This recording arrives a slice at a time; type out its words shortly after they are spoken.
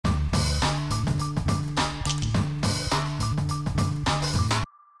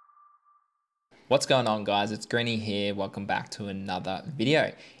What's going on, guys? It's Greeny here. Welcome back to another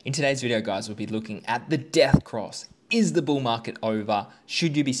video. In today's video, guys, we'll be looking at the death cross. Is the bull market over?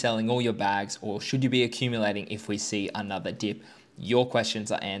 Should you be selling all your bags, or should you be accumulating if we see another dip? Your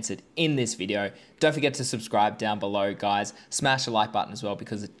questions are answered in this video. Don't forget to subscribe down below, guys. Smash the like button as well,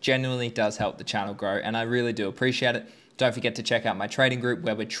 because it genuinely does help the channel grow, and I really do appreciate it. Don't forget to check out my trading group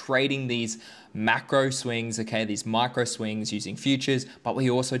where we're trading these macro swings, okay, these micro swings using futures, but we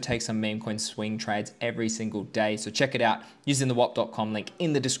also take some Memecoin swing trades every single day. So check it out using the wop.com link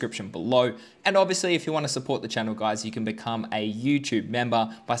in the description below. And obviously, if you want to support the channel, guys, you can become a YouTube member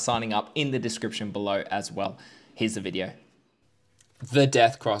by signing up in the description below as well. Here's the video. The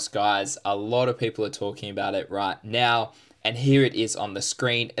death cross, guys. A lot of people are talking about it right now. And here it is on the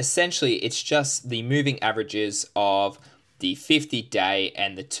screen. Essentially, it's just the moving averages of the 50-day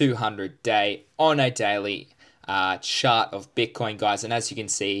and the 200-day on a daily chart of Bitcoin, guys. And as you can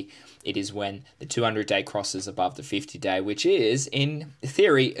see, it is when the 200-day crosses above the 50-day, which is, in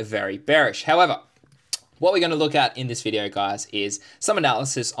theory, very bearish. However, what we're going to look at in this video, guys, is some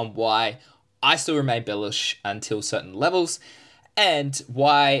analysis on why I still remain bullish until certain levels, and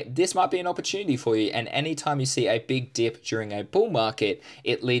why this might be an opportunity for you. And anytime you see a big dip during a bull market,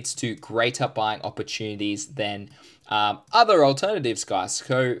 it leads to greater buying opportunities than other alternatives, guys.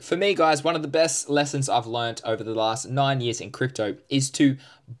 So for me, guys, one of the best lessons I've learned over the last 9 years in crypto is to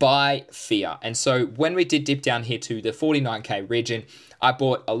buy fear. And so when we did dip down here to the 49K region, I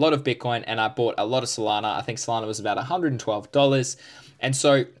bought a lot of Bitcoin and I bought a lot of Solana. I think Solana was about $112. And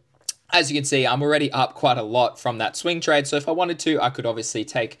so as you can see, I'm already up quite a lot from that swing trade. So if I wanted to, I could obviously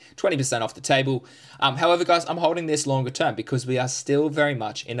take 20% off the table. However, guys, I'm holding this longer term because we are still very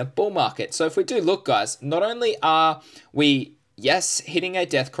much in a bull market. So if we do look, guys, not only are we, yes, hitting a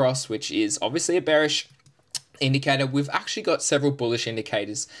death cross, which is obviously a bearish indicator, we've actually got several bullish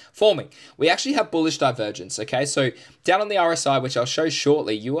indicators forming. We actually have bullish divergence, okay? So down on the RSI, which I'll show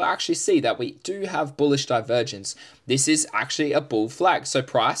shortly, you will actually see that we do have bullish divergence. This is actually a bull flag. So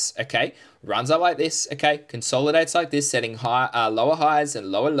price, okay, runs up like this, okay, consolidates like this, setting lower highs and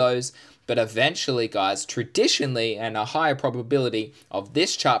lower lows. But eventually, guys, traditionally, and a higher probability of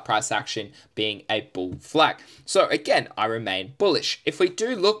this chart price action being a bull flag. So again, I remain bullish. If we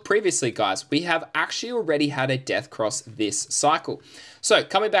do look previously, guys, we have actually already had a death cross this cycle. So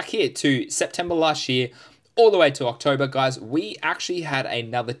coming back here to September last year, all the way to October, guys, we actually had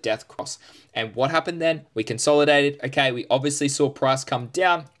another death cross. And what happened then? We consolidated. Okay, we obviously saw price come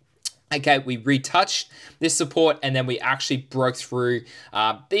down. Okay, we retouched this support and then we actually broke through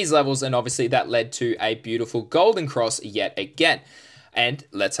these levels, and obviously that led to a beautiful golden cross yet again. And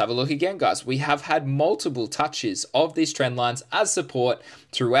let's have a look again, guys. We have had multiple touches of these trend lines as support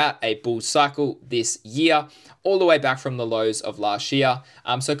throughout a bull cycle this year, all the way back from the lows of last year.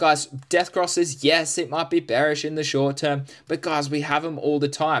 So guys, death crosses, yes, it might be bearish in the short term, but guys, we have them all the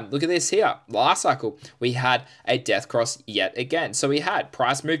time. Look at this here. Last cycle, we had a death cross yet again. So we had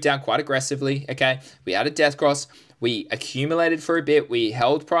price move down quite aggressively, okay? We had a death cross. We accumulated for a bit. We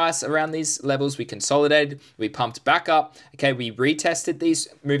held price around these levels. We consolidated. We pumped back up. Okay, we retested these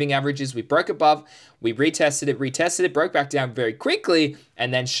moving averages. We broke above. We retested it, broke back down very quickly,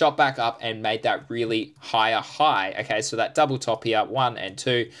 and then shot back up and made that really higher high. Okay, so that double top here, 1 and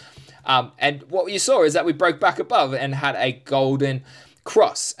 2. And what you saw is that we broke back above and had a golden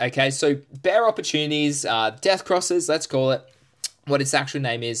cross. Okay, so bear opportunities, death crosses, let's call it. What its actual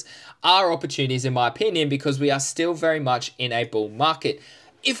name is, are opportunities in my opinion, because we are still very much in a bull market.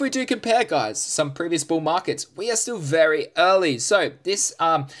 If we do compare, guys, some previous bull markets, we are still very early. So this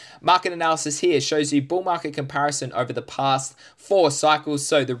market analysis here shows you bull market comparison over the past 4 cycles.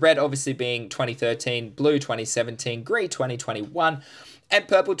 So the red obviously being 2013, blue 2017, green 2021, and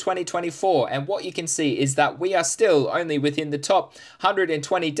purple 2024. And what you can see is that we are still only within the top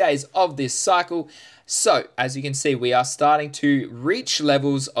 120 days of this cycle. So as you can see, we are starting to reach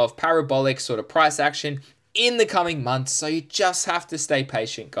levels of parabolic sort of price action in the coming months. So you just have to stay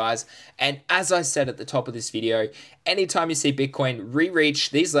patient, guys. And as I said at the top of this video, anytime you see Bitcoin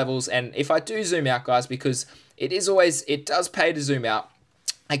re-reach these levels, and if I do zoom out, guys, because it does pay to zoom out.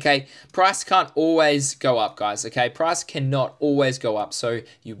 Okay, price can't always go up, guys. Okay, price cannot always go up. So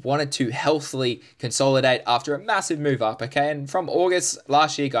you wanted to healthily consolidate after a massive move up. Okay, and from August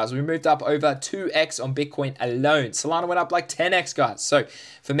last year, guys, we moved up over 2x on Bitcoin alone. Solana went up like 10x, guys. So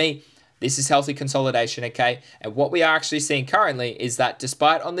for me, this is healthy consolidation, okay? And what we are actually seeing currently is that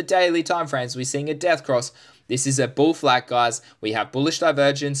despite on the daily timeframes we're seeing a death cross, This is a bull flag, guys. We have bullish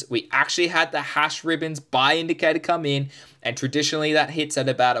divergence. We actually had the hash ribbons buy indicator come in, and traditionally that hits at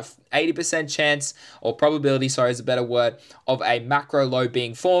about a 80% chance, or probability, sorry, is a better word, of a macro low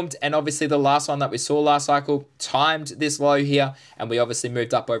being formed. And obviously the last one that we saw last cycle timed this low here, and we obviously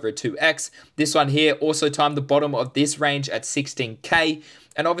moved up over a 2x. This one here also timed the bottom of this range at 16K.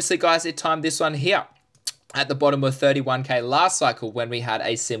 And obviously, guys, it timed this one here at the bottom of 31K last cycle when we had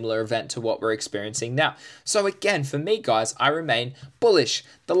a similar event to what we're experiencing now. So again, for me, guys, I remain bullish.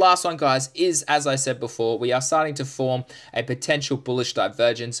 The last one, guys, is, as I said before, we are starting to form a potential bullish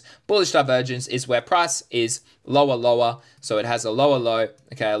divergence. Bullish divergence is where price is lower, so it has a lower low,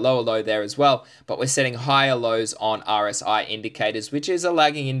 okay, a lower low there as well, but we're setting higher lows on RSI indicators, which is a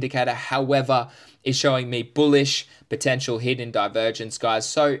lagging indicator, however, is showing me bullish potential hidden divergence, guys.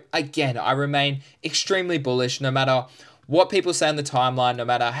 So again, I remain extremely bullish no matter what people say on the timeline, no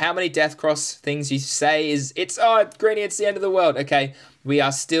matter how many death cross things you say is, oh, Greeny, it's the end of the world. Okay, we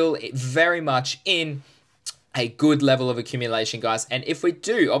are still very much in a good level of accumulation, guys. And if we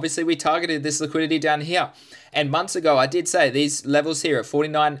do, obviously we targeted this liquidity down here. And months ago, I did say these levels here at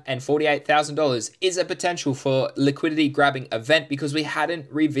 $49,000 and $48,000 is a potential for liquidity grabbing event because we hadn't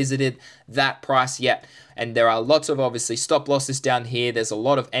revisited that price yet. And there are lots of obviously stop losses down here. There's a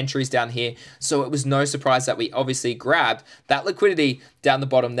lot of entries down here. So it was no surprise that we obviously grabbed that liquidity down the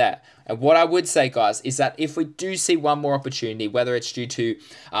bottom there. And what I would say, guys, is that if we do see one more opportunity, whether it's due to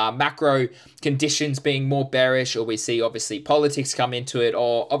macro conditions being more bearish, or we see obviously politics come into it,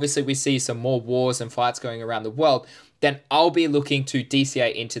 or obviously we see some more wars and fights going around the world, then I'll be looking to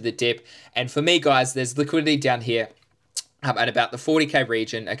DCA into the dip. And for me, guys, there's liquidity down here at about the 40K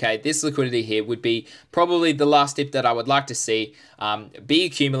region. Okay, this liquidity here would be probably the last dip that I would like to see be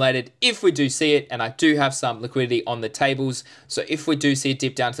accumulated if we do see it, and I do have some liquidity on the tables. So if we do see a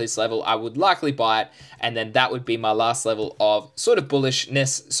dip down to this level, I would likely buy it, and then that would be my last level of sort of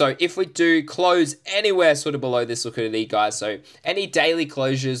bullishness. So if we do close anywhere sort of below this liquidity, guys, so any daily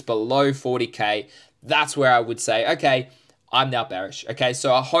closures below 40K, that's where I would say, okay, I'm now bearish. Okay,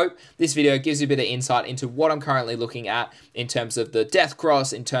 so I hope this video gives you a bit of insight into what I'm currently looking at in terms of the death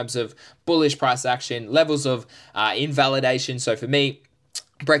cross, in terms of bullish price action, levels of invalidation. So for me,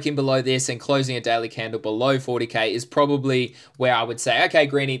 breaking below this and closing a daily candle below 40K is probably where I would say, okay,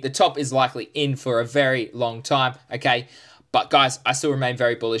 Greeny, the top is likely in for a very long time. Okay, but guys, I still remain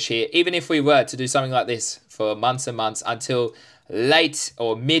very bullish here. Even if we were to do something like this for months and months until late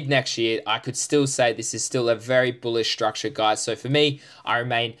or mid next year, I could still say this is still a very bullish structure, guys. So for me, I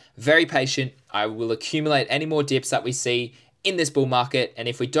remain very patient. I will accumulate any more dips that we see in this bull market. And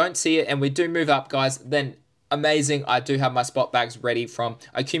if we don't see it and we do move up, guys, then amazing. I do have my spot bags ready from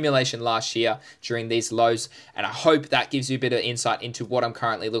accumulation last year during these lows, and I hope that gives you a bit of insight into what I'm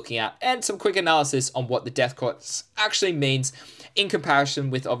currently looking at and some quick analysis on what the death cross actually means in comparison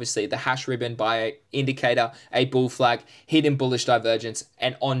with obviously the hash ribbon by indicator, a bull flag, hidden bullish divergence,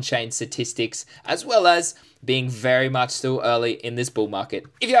 and on-chain statistics, as well as being very much still early in this bull market.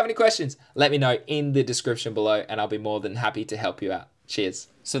 If you have any questions, let me know in the description below, and I'll be more than happy to help you out. Cheers.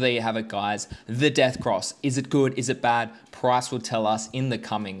 So there you have it, guys. The death cross. Is it good? Is it bad? Price will tell us in the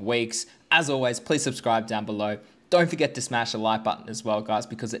coming weeks. As always, please subscribe down below. Don't forget to smash the like button as well, guys,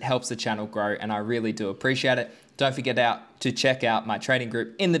 because it helps the channel grow, and I really do appreciate it. Don't forget to check out my trading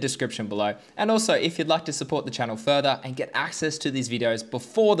group in the description below. And also, if you'd like to support the channel further and get access to these videos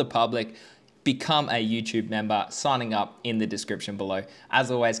before the public, become a YouTube member, signing up in the description below. As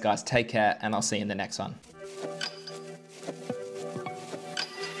always, guys, take care, and I'll see you in the next one.